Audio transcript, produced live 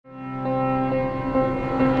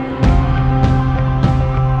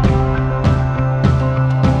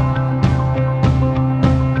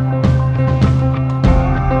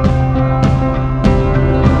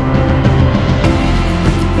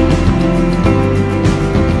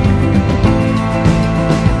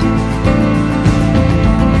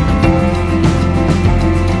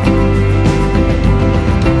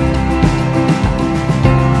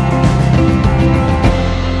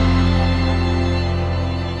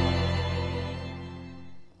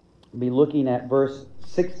be looking at verse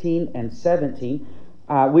 16 and 17.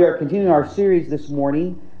 We are continuing our series this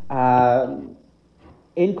morning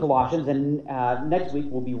in Colossians, and next week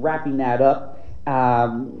we'll be wrapping that up.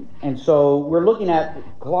 And so we're looking at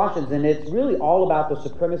Colossians, and it's really all about the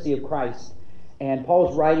supremacy of Christ. And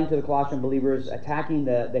Paul's writing to the Colossian believers, attacking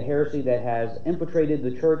the heresy that has infiltrated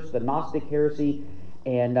the church, the Gnostic heresy,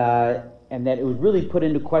 and that it would really put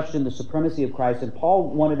into question the supremacy of Christ. And Paul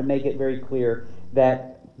wanted to make it very clear that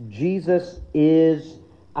Jesus is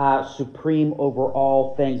supreme over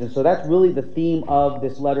all things. And so that's really the theme of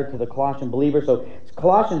this letter to the Colossian believers. So it's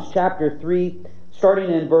Colossians chapter 3, starting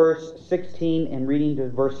in verse 16 and reading to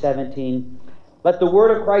verse 17. Let the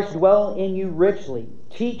word of Christ dwell in you richly,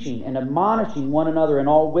 teaching and admonishing one another in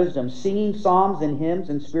all wisdom, singing psalms and hymns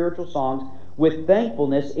and spiritual songs with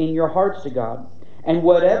thankfulness in your hearts to God. And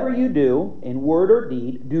whatever you do, in word or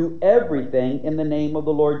deed, do everything in the name of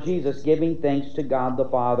the Lord Jesus, giving thanks to God the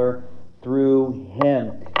Father through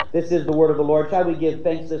Him. This is the word of the Lord. Shall we give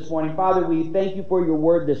thanks this morning? Father, we thank you for your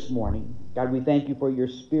word this morning. God, we thank you for your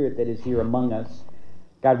Spirit that is here among us.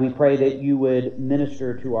 God, we pray that you would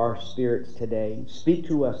minister to our spirits today. Speak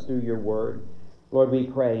to us through your word. Lord, we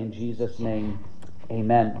pray in Jesus' name.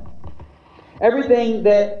 Amen. Everything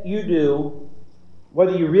that you do,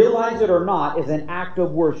 whether you realize it or not, is an act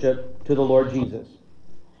of worship to the Lord Jesus.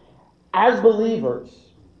 As believers,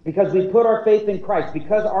 because we put our faith in Christ,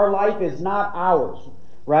 because our life is not ours,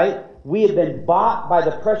 right? We have been bought by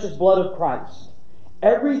the precious blood of Christ.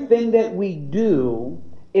 Everything that we do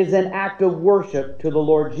is an act of worship to the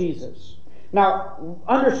Lord Jesus. Now,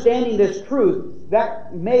 understanding this truth,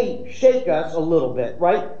 that may shake us a little bit,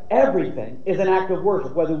 right? Everything is an act of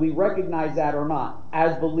worship, whether we recognize that or not.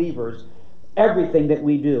 As believers, everything that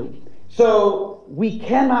we do. So, we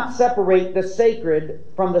cannot separate the sacred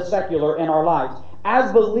from the secular in our lives.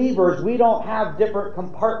 As believers, we don't have different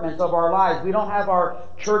compartments of our lives. We don't have our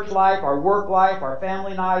church life, our work life, our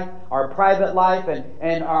family life, our private life,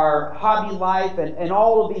 and our hobby life, and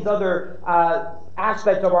all of these other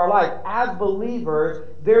aspects of our life. As believers,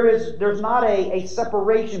 there's not a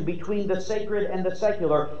separation between the sacred and the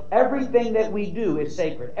secular. Everything that we do is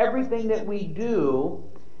sacred. Everything that we do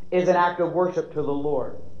is an act of worship to the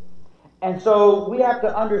Lord. And so we have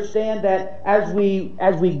to understand that as we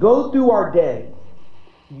go through our day,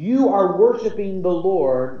 you are worshiping the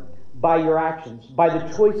Lord by your actions, by the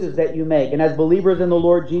choices that you make. And as believers in the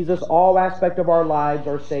Lord Jesus, all aspects of our lives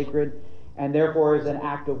are sacred and therefore is an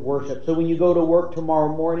act of worship. So when you go to work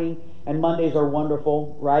tomorrow morning, and Mondays are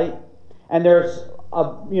wonderful, right? And there's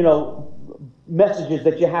messages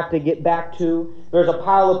that you have to get back to. There's a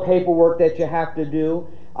pile of paperwork that you have to do.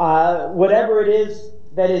 Whatever it is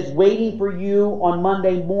that is waiting for you on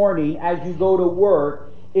Monday morning as you go to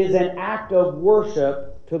work is an act of worship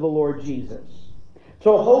to the Lord Jesus.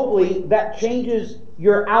 So hopefully that changes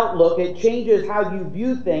your outlook. It changes how you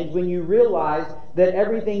view things when you realize that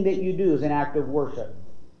everything that you do is an act of worship.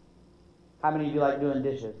 How many of you like doing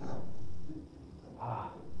dishes?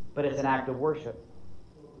 But it's an act of worship.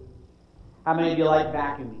 How many of you like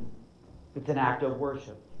vacuuming? It's an act of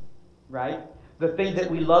worship, right? The things that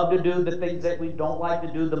we love to do, the things that we don't like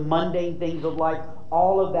to do, the mundane things of life,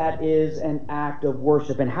 all of that is an act of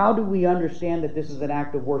worship. And how do we understand that this is an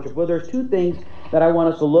act of worship? Well, there's two things that I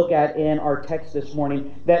want us to look at in our text this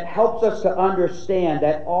morning that helps us to understand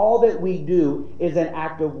that all that we do is an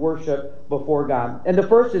act of worship before God. And the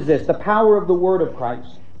first is this, the power of the word of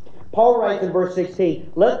Christ. Paul writes in verse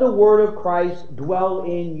 16, let the word of Christ dwell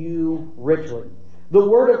in you richly. The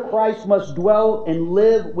word of Christ must dwell and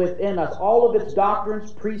live within us. All of its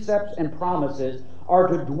doctrines, precepts, and promises are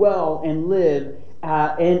to dwell and live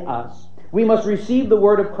in us. We must receive the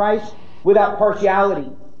word of Christ without partiality.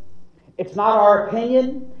 It's not our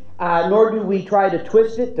opinion, nor do we try to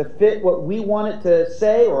twist it to fit what we want it to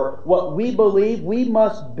say or what we believe. We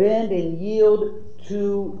must bend and yield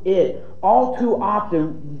to it. All too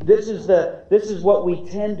often, this is what we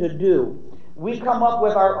tend to do. We come up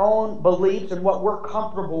with our own beliefs and what we're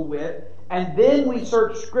comfortable with, and then we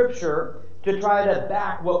search Scripture to try to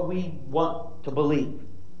back what we want to believe.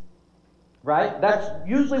 Right? That's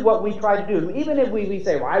usually what we try to do. Even if we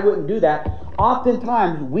say, well, I wouldn't do that,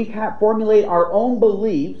 oftentimes we formulate our own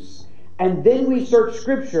beliefs, and then we search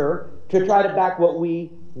Scripture to try to back what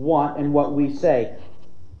we want and what we say.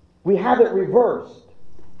 We have it reversed.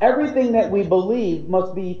 Everything that we believe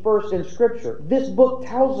must be first in Scripture. This book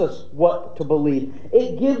tells us what to believe.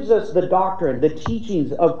 It gives us the doctrine, the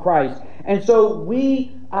teachings of Christ. And so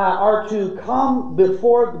we are to come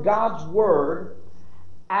before God's Word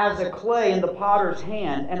as a clay in the potter's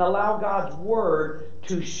hand and allow God's Word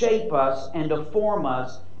to shape us and to form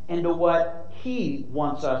us into what He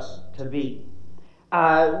wants us to be.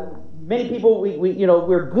 Many people,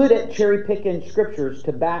 we're good at cherry picking scriptures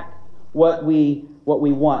to back what we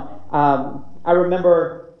want. I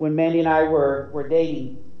remember when Mandy and I were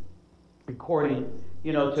dating, courting,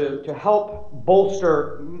 to help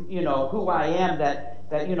bolster, who I am,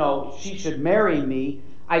 that she should marry me.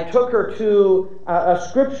 I took her to a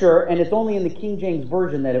scripture, and it's only in the King James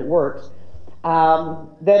Version that it works,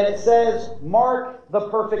 that it says, "Mark the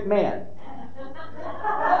perfect man."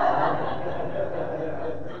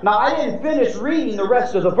 Now, I didn't finish reading the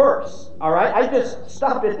rest of the verse, all right? I just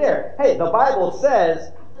stopped it there. Hey, the Bible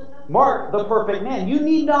says, "Mark the perfect man." You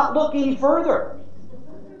need not look any further.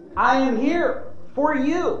 I am here for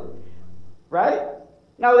you, right?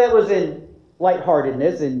 Now, that was in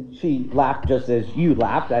lightheartedness, and she laughed just as you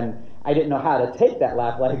laughed, and I didn't know how to take that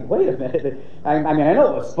laugh. Like, wait a minute. I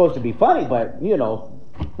know it was supposed to be funny, but,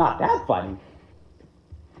 not that funny.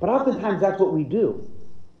 But oftentimes that's what we do,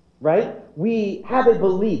 right? We have a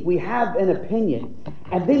belief, we have an opinion,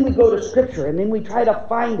 and then we go to Scripture, and then we try to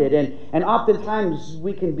find it, and oftentimes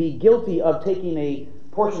we can be guilty of taking a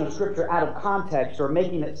portion of Scripture out of context or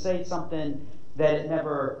making it say something that it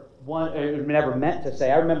never meant to say.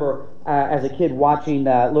 I remember as a kid watching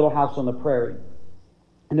Little House on the Prairie,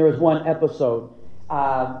 and there was one episode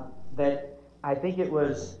that I think it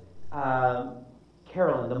was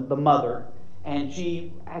Carolyn, the mother, and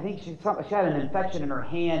she had an infection in her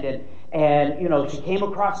hand, and she came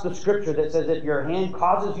across the scripture that says if your hand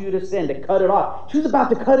causes you to sin, to cut it off. She was about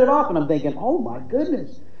to cut it off, and I'm thinking, oh my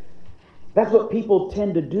goodness. That's what people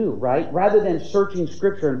tend to do, right? Rather than searching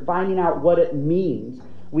Scripture and finding out what it means,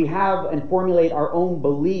 we have and formulate our own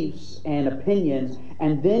beliefs and opinions,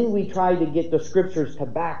 and then we try to get the Scriptures to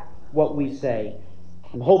back what we say.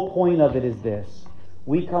 And the whole point of it is this.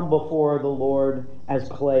 We come before the Lord as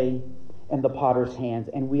clay in the potter's hands,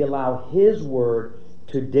 and we allow His Word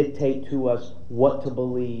to dictate to us what to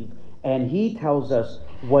believe. And He tells us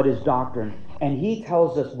what is doctrine, and He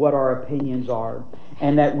tells us what our opinions are.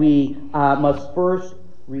 And that we must first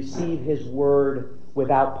receive His Word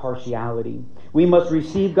without partiality. We must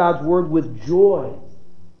receive God's Word with joy.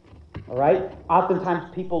 All right?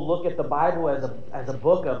 Oftentimes people look at the Bible as a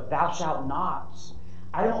book of thou shalt nots.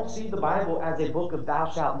 I don't see the Bible as a book of thou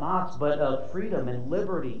shalt nots, but of freedom and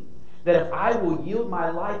liberty. That if I will yield my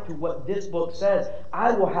life to what this book says,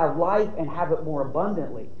 I will have life and have it more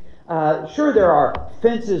abundantly. Sure, there are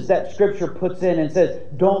fences that Scripture puts in and says,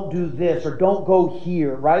 don't do this or don't go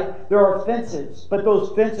here, right? There are fences, but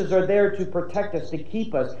those fences are there to protect us, to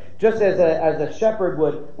keep us. Just as a shepherd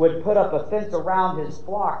would put up a fence around his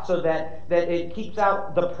flock so that it keeps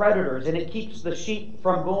out the predators and it keeps the sheep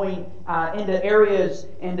from going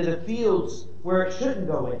into the fields where it shouldn't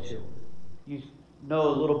go into. You know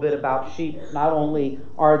a little bit about sheep. Not only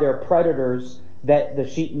are there predators that the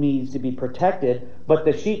sheep needs to be protected, but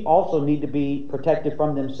the sheep also need to be protected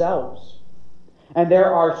from themselves. And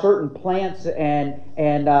there are certain plants and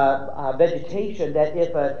vegetation that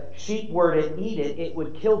if a sheep were to eat it, it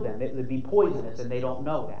would kill them. It would be poisonous, and they don't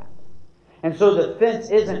know that. And so the fence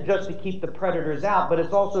isn't just to keep the predators out, but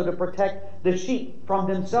it's also to protect the sheep from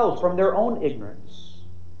themselves, from their own ignorance.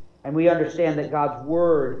 And we understand that God's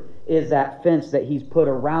Word is that fence that He's put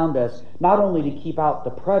around us, not only to keep out the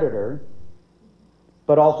predator,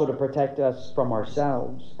 but also to protect us from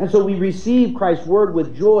ourselves. And so we receive Christ's Word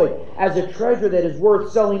with joy as a treasure that is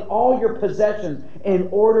worth selling all your possessions in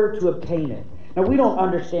order to obtain it. Now, we don't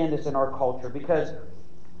understand this in our culture because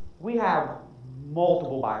we have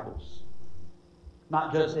multiple Bibles.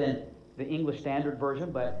 Not just in the English Standard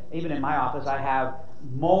Version, but even in my office I have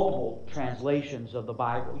multiple translations of the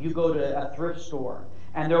Bible. You go to a thrift store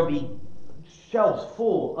and there'll be shelves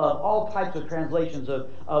full of all types of translations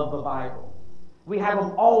of the Bible. We have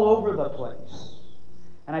them all over the place.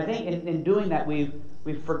 And I think in doing that, we've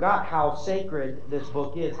forgot how sacred this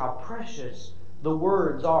book is, how precious the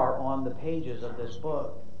words are on the pages of this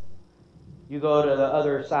book. You go to the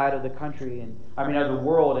other side of the country, of the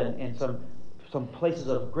world, and some places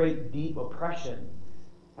of great, deep oppression,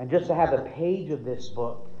 and just to have a page of this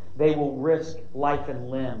book, they will risk life and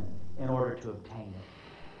limb in order to obtain it.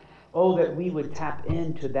 Oh, that we would tap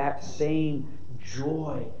into that same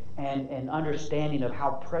joy and understanding of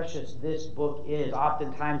how precious this book is.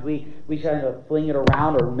 Oftentimes we kind of fling it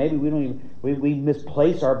around, or maybe we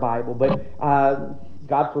misplace our Bible, but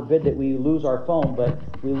God forbid that we lose our phone, but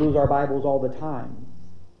we lose our Bibles all the time.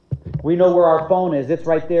 We know where our phone is. It's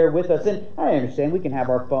right there with us. And I understand we can have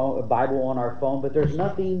our phone, a Bible on our phone, but there's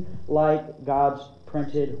nothing like God's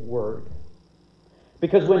printed Word.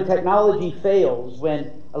 Because when technology fails,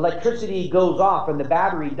 when electricity goes off and the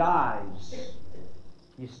battery dies,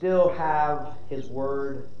 you still have His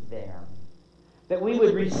Word there. That we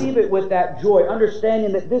would receive it with that joy,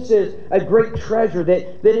 understanding that this is a great treasure,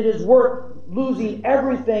 that it is worth losing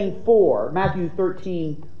everything for. Matthew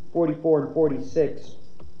 13, 44 and 46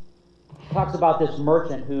 talks about this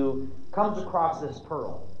merchant who comes across this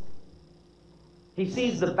pearl. He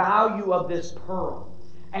sees the value of this pearl,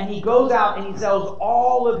 and he goes out and he sells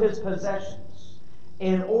all of his possessions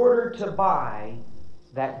in order to buy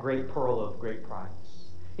that great pearl of great price.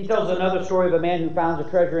 He tells another story of a man who finds a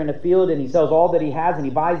treasure in a field, and he sells all that he has and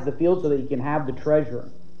he buys the field so that he can have the treasure.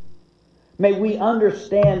 May we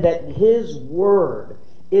understand that His Word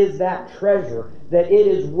is that treasure, that it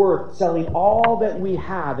is worth selling all that we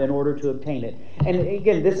have in order to obtain it. And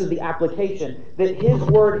again, this is the application, that His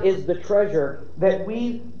Word is the treasure, that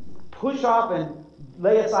we push off and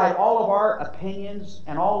lay aside all of our opinions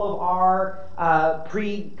and all of our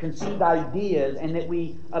preconceived ideas, and that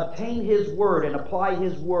we obtain His Word and apply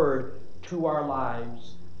His Word to our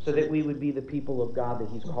lives so that we would be the people of God that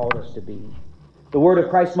He's called us to be. The Word of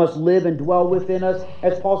Christ must live and dwell within us,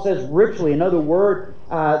 as Paul says, richly. Another word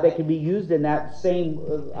that can be used in that same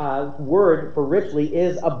word for richly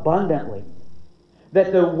is abundantly.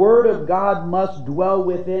 That the Word of God must dwell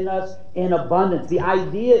within us in abundance. The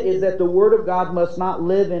idea is that the Word of God must not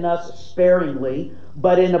live in us sparingly,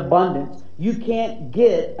 but in abundance. You can't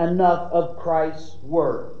get enough of Christ's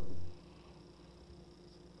Word.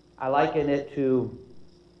 I liken it to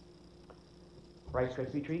Rice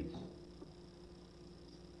Krispie treats.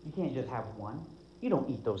 You can't just have one. You don't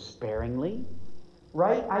eat those sparingly,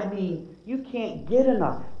 right? I mean, you can't get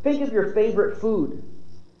enough. Think of your favorite food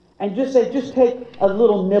and just take a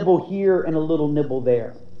little nibble here and a little nibble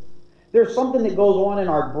there. There's something that goes on in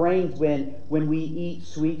our brains when we eat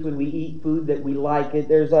sweets, when we eat food that we like.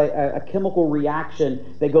 There's a chemical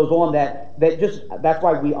reaction that goes on that's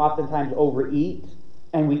why we oftentimes overeat,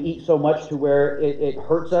 and we eat so much to where it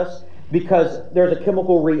hurts us. Because there's a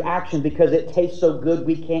chemical reaction, because it tastes so good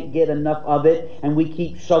we can't get enough of it, and we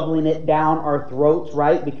keep shoveling it down our throats,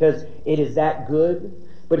 right? Because it is that good.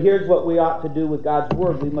 But here's what we ought to do with God's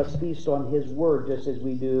Word. We must feast on His Word just as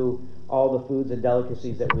we do all the foods and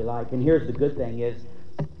delicacies that we like. And here's the good thing is,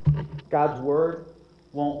 God's Word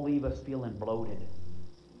won't leave us feeling bloated.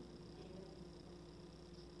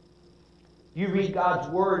 You read God's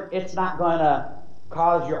Word, it's not going to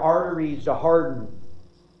cause your arteries to harden.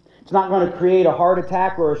 It's not going to create a heart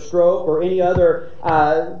attack or a stroke or any other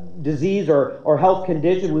disease or health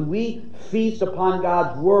condition. When we feast upon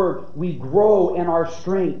God's Word, we grow in our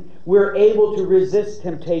strength. We're able to resist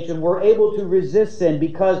temptation. We're able to resist sin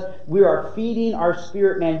because we are feeding our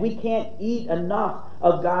spirit man. We can't eat enough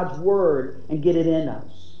of God's Word and get it in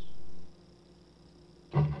us.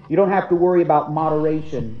 You don't have to worry about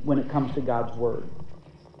moderation when it comes to God's Word.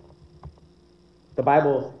 The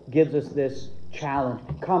Bible gives us this challenge.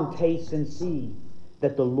 Come, taste and see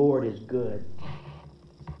that the Lord is good.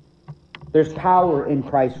 There's power in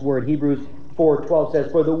Christ's Word. Hebrews 4:12 says,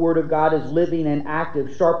 "For the Word of God is living and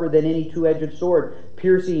active, sharper than any two-edged sword,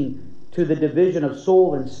 piercing to the division of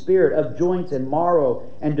soul and spirit, of joints and marrow,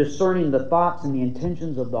 and discerning the thoughts and the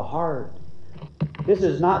intentions of the heart." This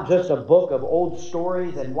is not just a book of old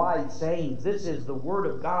stories and wise sayings. This is the Word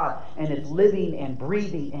of God, and it's living and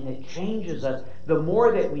breathing, and it changes us. The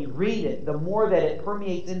more that we read it, the more that it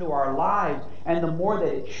permeates into our lives, and the more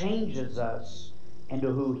that it changes us into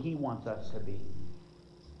who He wants us to be.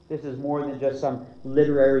 This is more than just some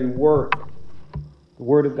literary work. The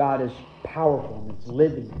Word of God is powerful, and it's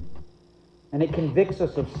living. And it convicts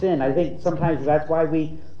us of sin. I think sometimes that's why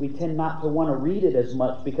we tend not to want to read it as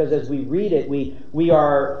much, because as we read it, we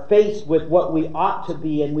are faced with what we ought to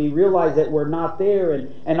be, and we realize that we're not there,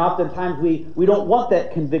 and oftentimes we don't want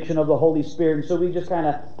that conviction of the Holy Spirit, and so we just kind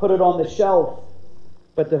of put it on the shelf.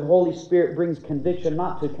 But the Holy Spirit brings conviction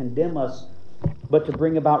not to condemn us, but to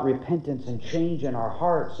bring about repentance and change in our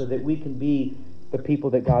hearts so that we can be the people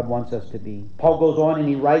that God wants us to be. Paul goes on and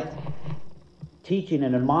he writes, teaching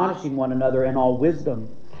and admonishing one another in all wisdom.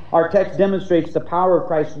 Our text demonstrates the power of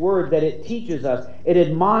Christ's Word, that it teaches us, it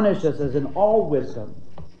admonishes us in all wisdom.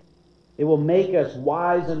 It will make us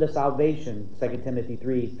wise unto salvation, 2 Timothy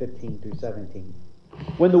 3:15-17.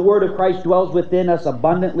 When the Word of Christ dwells within us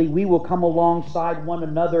abundantly, we will come alongside one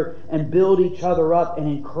another and build each other up and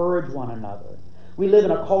encourage one another. We live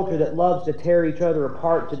in a culture that loves to tear each other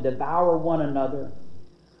apart, to devour one another.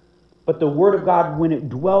 But the Word of God, when it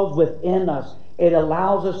dwells within us, it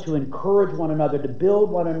allows us to encourage one another, to build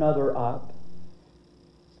one another up.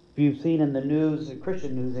 If you've seen in the news, the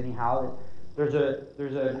Christian news anyhow, there's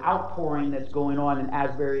an outpouring that's going on in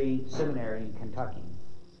Asbury Seminary in Kentucky.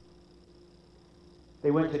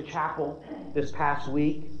 They went to chapel this past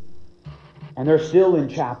week, and they're still in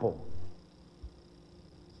chapel.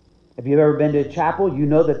 If you've ever been to chapel, you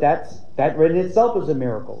know that in itself is a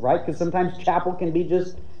miracle, right? Because sometimes chapel can be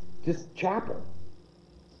just chapel.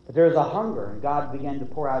 But there's a hunger, and God began to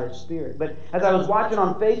pour out His Spirit. But as I was watching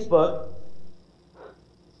on Facebook,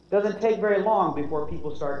 it doesn't take very long before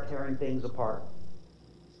people start tearing things apart.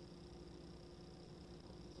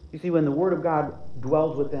 You see, when the Word of God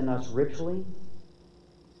dwells within us richly,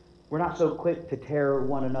 we're not so quick to tear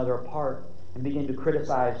one another apart and begin to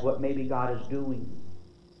criticize what maybe God is doing.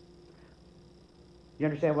 You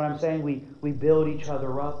understand what I'm saying? We build each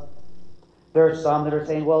other up. There are some that are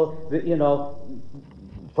saying, well,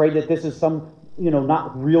 afraid that this is some,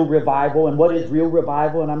 not real revival. And what is real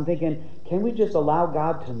revival? And I'm thinking, can we just allow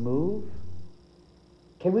God to move?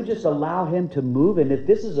 Can we just allow Him to move? And if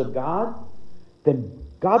this is of God, then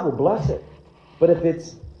God will bless it. But if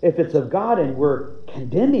it's of God and we're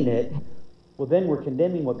condemning it, well, then we're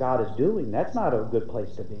condemning what God is doing. That's not a good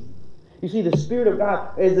place to be. You see, the Spirit of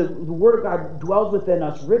God, as the Word of God dwells within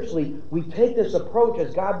us richly, we take this approach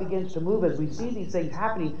as God begins to move, as we see these things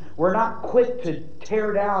happening. We're not quick to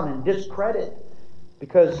tear down and discredit,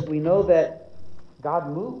 because we know that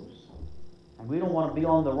God moves. And we don't want to be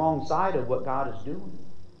on the wrong side of what God is doing.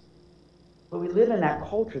 But we live in that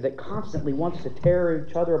culture that constantly wants to tear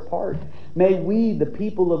each other apart. May we, the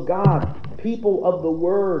people of God, people of the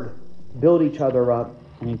Word, build each other up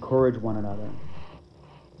and encourage one another.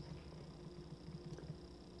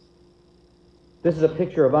 This is a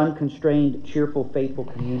picture of unconstrained, cheerful, faithful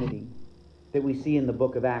community that we see in the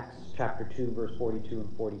book of Acts, chapter 2, verse 42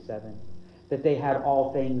 and 47. That they had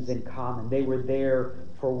all things in common. They were there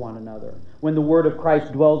for one another. When the Word of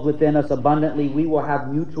Christ dwells within us abundantly, we will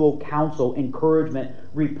have mutual counsel, encouragement,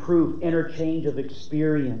 reproof, interchange of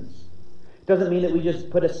experience. It doesn't mean that we just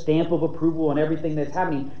put a stamp of approval on everything that's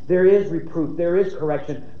happening. There is reproof, there is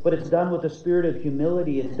correction, but it's done with a spirit of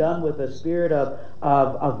humility. It's done with a spirit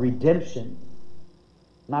of redemption.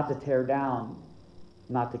 Not to tear down,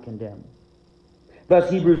 not to condemn. Thus,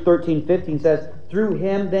 Hebrews 13:15 says, through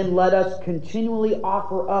Him then let us continually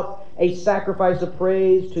offer up a sacrifice of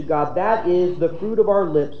praise to God. That is the fruit of our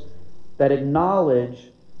lips that acknowledge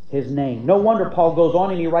His name. No wonder Paul goes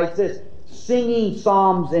on and he writes this, singing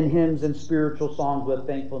psalms and hymns and spiritual songs with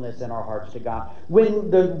thankfulness in our hearts to God. When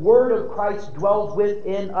the Word of Christ dwells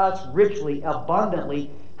within us richly,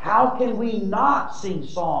 abundantly, how can we not sing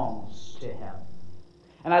songs to Him?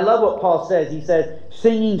 And I love what Paul says. He says,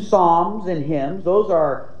 singing psalms and hymns, those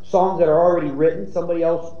are songs that are already written. Somebody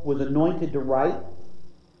else was anointed to write.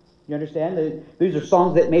 You understand? These are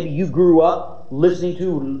songs that maybe you grew up listening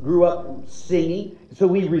to, grew up singing. So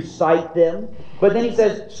we recite them. But then he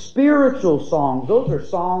says, spiritual songs. Those are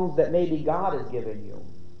songs that maybe God has given you.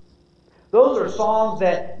 Those are songs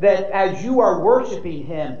that as you are worshiping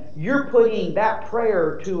Him, you're putting that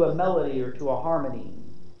prayer to a melody or to a harmony.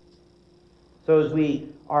 So as we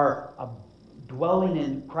are dwelling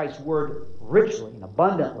in Christ's Word richly and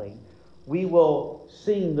abundantly, we will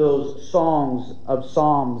sing those songs of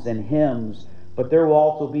psalms and hymns, but there will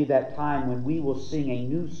also be that time when we will sing a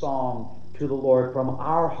new song to the Lord from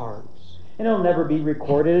our hearts. And it'll never be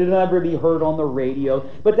recorded, it'll never be heard on the radio,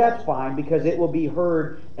 but that's fine because it will be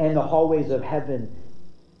heard in the hallways of heaven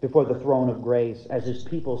before the throne of grace as His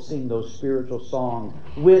people sing those spiritual songs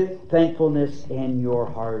with thankfulness in your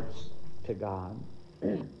hearts to God.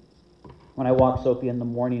 When I walk Sophie in the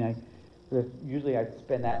morning, usually I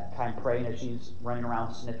spend that time praying as she's running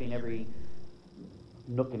around sniffing every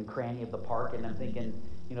nook and cranny of the park, and I'm thinking,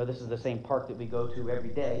 this is the same park that we go to every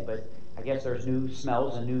day, but I guess there's new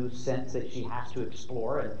smells and new scents that she has to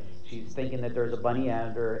explore, and she's thinking that there's a bunny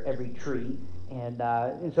under every tree, and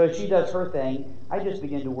so as she does her thing, I just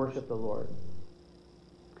begin to worship the Lord.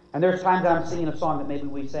 And there's times that I'm singing a song that maybe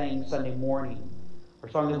we sang Sunday morning, or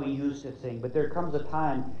a song that we used to sing. But there comes a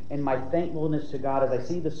time in my thankfulness to God as I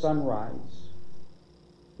see the sunrise.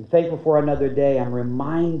 I'm thankful for another day. I'm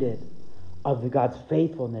reminded of God's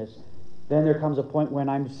faithfulness. Then there comes a point when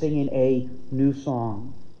I'm singing a new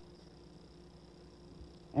song.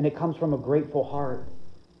 And it comes from a grateful heart.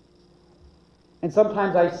 And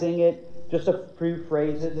sometimes I sing it just a few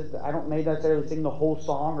phrases. I don't may necessarily sing the whole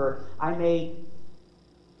song, or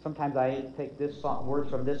sometimes I take this song, words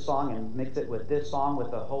from this song and mix it with this song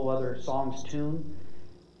with a whole other song's tune.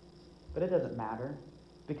 But it doesn't matter,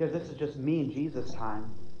 because this is just me and Jesus time.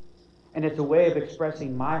 And it's a way of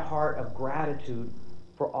expressing my heart of gratitude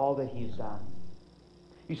for all that He's done.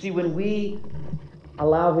 You see, when we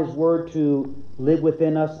allow His Word to live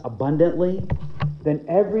within us abundantly, then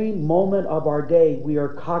every moment of our day we are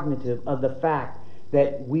cognitive of the fact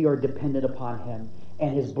that we are dependent upon Him.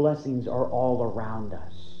 and His blessings are all around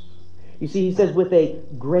us. You see, he says, with a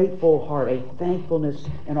grateful heart, a thankfulness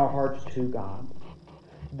in our hearts to God.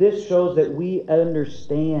 This shows that we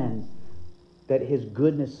understand that His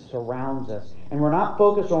goodness surrounds us. And we're not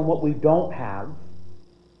focused on what we don't have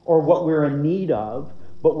or what we're in need of,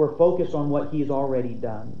 but we're focused on what He's already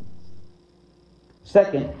done.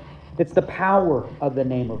 Second, it's the power of the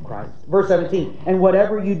name of Christ. Verse 17, and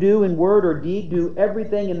whatever you do in word or deed, do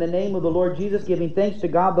everything in the name of the Lord Jesus, giving thanks to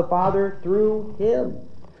God the Father through Him.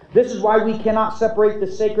 This is why we cannot separate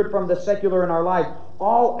the sacred from the secular in our life.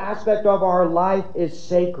 All aspect of our life is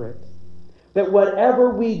sacred. That whatever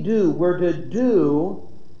we do, we're to do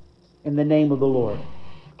in the name of the Lord.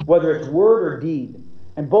 Whether it's word or deed.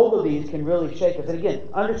 And both of these can really shake us. And again,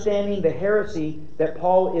 understanding the heresy that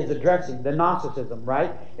Paul is addressing, the Gnosticism,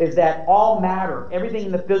 right? Is that all matter, everything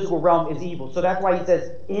in the physical realm is evil. So that's why he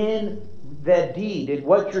says, in the deed, in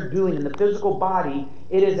what you're doing in the physical body,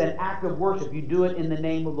 it is an act of worship. You do it in the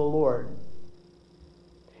name of the Lord.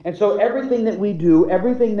 And so everything that we do,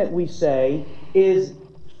 everything that we say is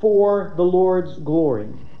for the Lord's glory.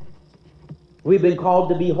 We've been called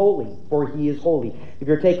to be holy, for He is holy. If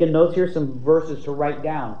you're taking notes, here's some verses to write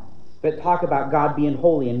down that talk about God being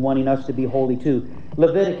holy and wanting us to be holy too.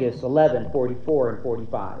 Leviticus 11:44 and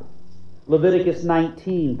 45. Leviticus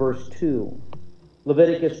 19, verse 2.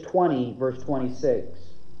 Leviticus 20, verse 26.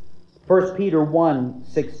 1 Peter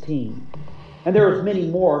 1:16. And there was many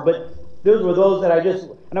more, but those were those that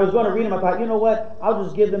and I was going to read them. I thought, you know what? I'll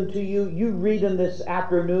just give them to you. You read them this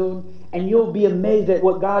afternoon, and you'll be amazed at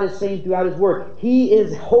what God is saying throughout His Word. He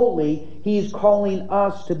is holy. He's calling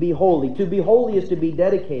us to be holy. To be holy is to be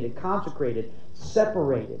dedicated, consecrated,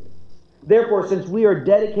 separated. Therefore, since we are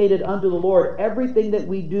dedicated unto the Lord, everything that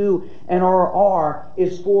we do and are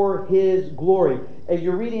is for His glory. As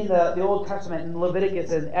you're reading the Old Testament in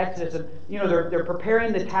Leviticus and Exodus, and they're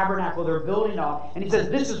preparing the tabernacle, they're building up, and He says,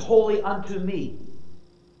 "This is holy unto me."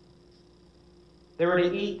 They were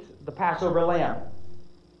to eat the Passover lamb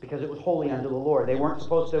because it was holy unto the Lord. They weren't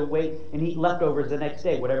supposed to wait and eat leftovers the next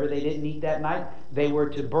day. Whatever they didn't eat that night, they were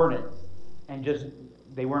to burn it and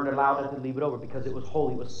they weren't allowed to leave it over because it was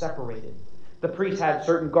holy, it was separated. The priests had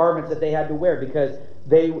certain garments that they had to wear because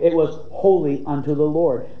it was holy unto the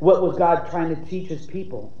Lord. What was God trying to teach His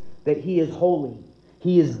people? That He is holy,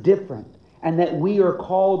 He is different, and that we are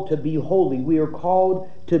called to be holy. We are called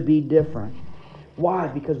to be different. Why?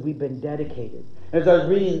 Because we've been dedicated. As I was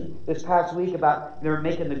reading this past week about they were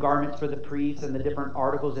making the garments for the priests and the different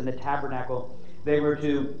articles in the tabernacle, they were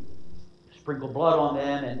to sprinkle blood on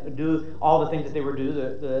them and do all the things that they were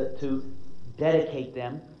to dedicate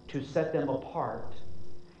them, to set them apart.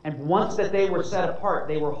 And once that they were set apart,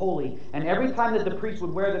 they were holy. And every time that the priest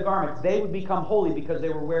would wear the garments, they would become holy because they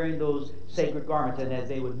were wearing those sacred garments and as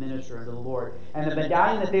they would minister unto the Lord. And the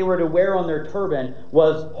medallion that they were to wear on their turban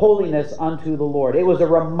was holiness unto the Lord. It was a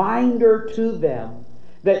reminder to them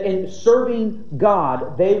that in serving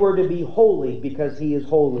God, they were to be holy because He is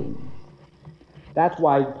holy. That's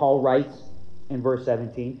why Paul writes in verse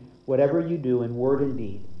 17, whatever you do in word and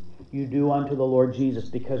deed, you do unto the Lord Jesus,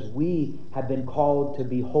 because we have been called to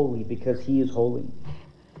be holy because He is holy.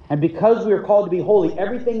 And because we are called to be holy,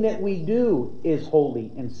 everything that we do is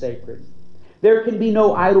holy and sacred. There can be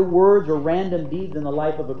no idle words or random deeds in the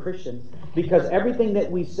life of a Christian, because everything that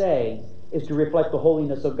we say is to reflect the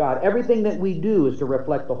holiness of God. Everything that we do is to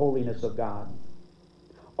reflect the holiness of God.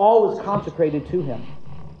 All is consecrated to Him.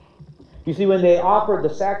 You see, when they offered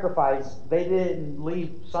the sacrifice, they didn't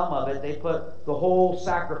leave some of it. They put the whole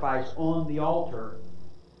sacrifice on the altar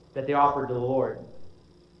that they offered to the Lord.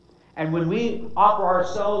 And when we offer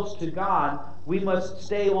ourselves to God, we must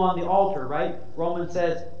stay on the altar, right? Romans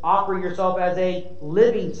says, offer yourself as a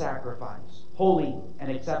living sacrifice, holy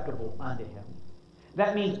and acceptable unto Him.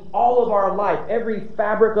 That means all of our life, every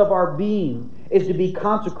fabric of our being is to be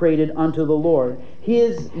consecrated unto the Lord.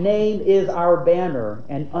 His name is our banner,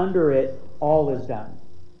 and under it all is done.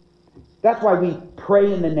 That's why we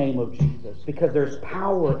pray in the name of Jesus, because there's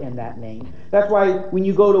power in that name. That's why when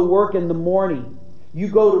you go to work in the morning, you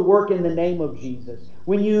go to work in the name of Jesus.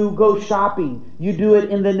 When you go shopping, you do it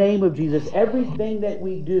in the name of Jesus. Everything that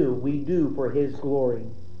we do for His glory.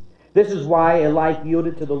 This is why a life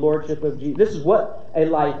yielded to the Lordship of Jesus. This is what a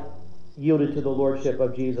life yielded to the Lordship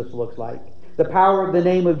of Jesus looks like. The power of the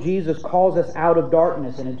name of Jesus calls us out of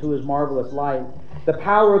darkness and into His marvelous light. The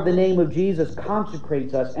power of the name of Jesus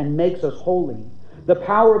consecrates us and makes us holy. The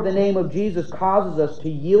power of the name of Jesus causes us to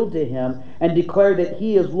yield to Him and declare that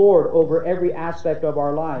He is Lord over every aspect of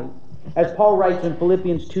our life. As Paul writes in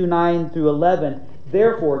Philippians 2:9 through 11,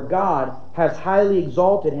 therefore God has highly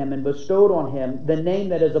exalted Him and bestowed on Him the name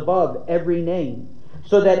that is above every name,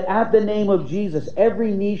 so that at the name of Jesus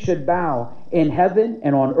every knee should bow in heaven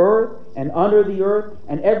and on earth and under the earth,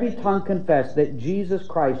 and every tongue confess that Jesus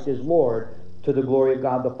Christ is Lord, to the glory of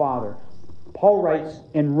God the Father. Paul writes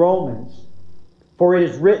in Romans, for it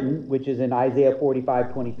is written, which is in Isaiah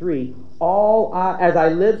 45:23, as I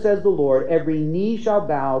live, says the Lord, every knee shall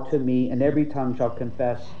bow to me, and every tongue shall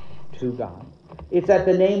confess to God. It's at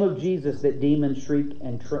the name of Jesus that demons shriek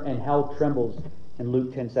and hell trembles in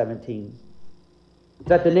Luke 10:17.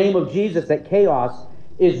 It's at the name of Jesus that chaos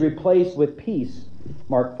is replaced with peace,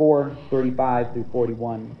 Mark 4:35 through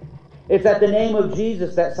 41. It's at the name of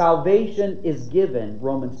Jesus that salvation is given,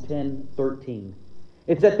 Romans 10:13.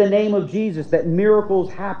 It's at the name of Jesus that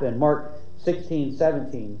miracles happen, Mark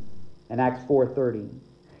 16:17 and Acts 4:30.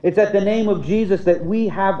 It's at the name of Jesus that we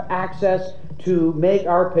have access to make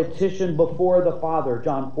our petition before the Father,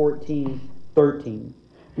 John 14:13.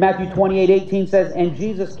 Matthew 28:18 says, and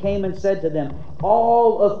Jesus came and said to them,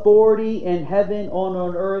 all authority in heaven and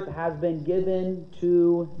on earth has been given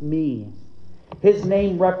to me. His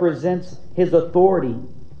name represents his authority.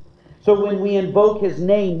 So when we invoke his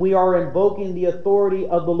name, we are invoking the authority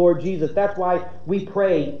of the Lord Jesus. That's why we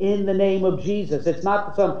pray in the name of Jesus. It's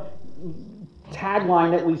not some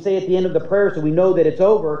tagline that we say at the end of the prayer so we know that it's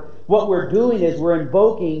over. What we're doing is we're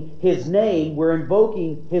invoking his name, we're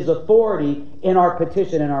invoking his authority in our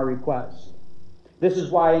petition and our request. This is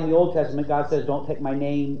why in the Old Testament God says, don't take my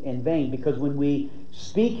name in vain, because when we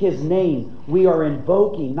speak his name, we are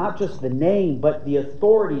invoking not just the name, but the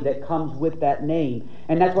authority that comes with that name.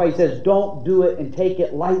 And that's why he says, don't do it and take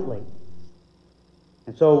it lightly.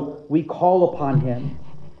 And so we call upon him.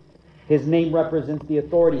 His name represents the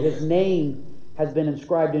authority. His name has been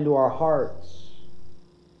inscribed into our hearts.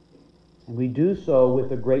 And we do so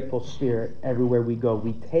with a grateful spirit everywhere we go.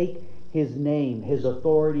 We take his name, his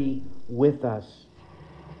authority with us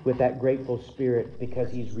with that grateful spirit,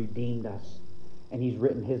 because he's redeemed us and he's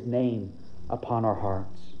written his name upon our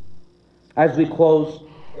hearts. As we close,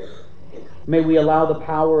 may we allow the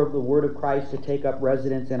power of the word of Christ to take up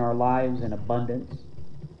residence in our lives in abundance.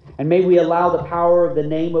 And may we allow the power of the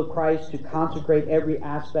name of Christ to consecrate every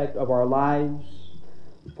aspect of our lives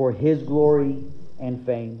for his glory and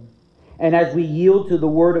fame. And as we yield to the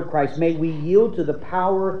word of Christ, may we yield to the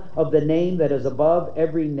power of the name that is above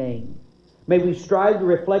every name. May we strive to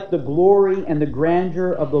reflect the glory and the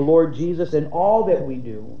grandeur of the Lord Jesus in all that we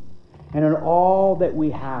do and in all that we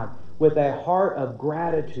have, with a heart of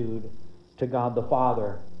gratitude to God the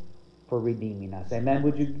Father for redeeming us. Amen.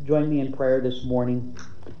 Would you join me in prayer this morning?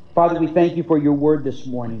 Father, we thank you for your word this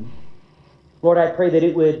morning. Lord, I pray that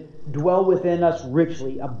it would dwell within us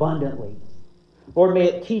richly, abundantly. Lord, may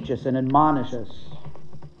it teach us and admonish us.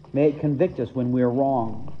 May it convict us when we are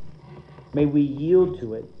wrong. May we yield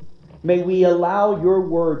to it. May we allow your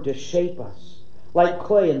word to shape us like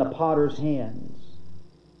clay in the potter's hands,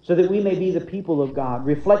 so that we may be the people of God,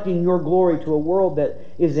 reflecting your glory to a world that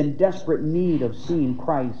is in desperate need of seeing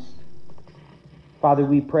Christ. Father,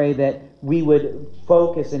 we pray that we would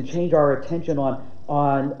focus and change our attention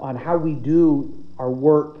on how we do our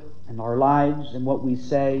work and our lives and what we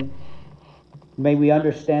say. May we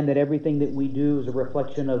understand that everything that we do is a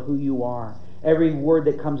reflection of who you are. Every word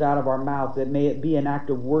that comes out of our mouth, that may it be an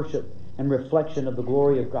act of worship and reflection of the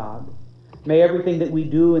glory of God. May everything that we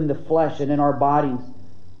do in the flesh and in our bodies,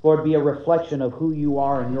 Lord, be a reflection of who you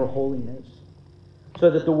are and your holiness,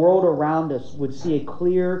 so that the world around us would see a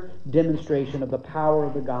clear demonstration of the power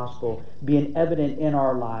of the gospel being evident in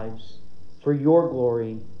our lives. For your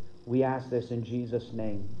glory, we ask this in Jesus'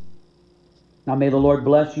 name. Now may the Lord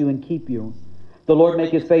bless you and keep you. The Lord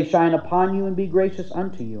make his face shine upon you and be gracious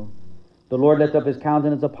unto you. The Lord lift up his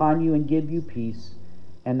countenance upon you and give you peace.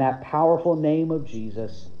 In that powerful name of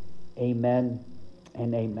Jesus, amen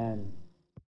and amen.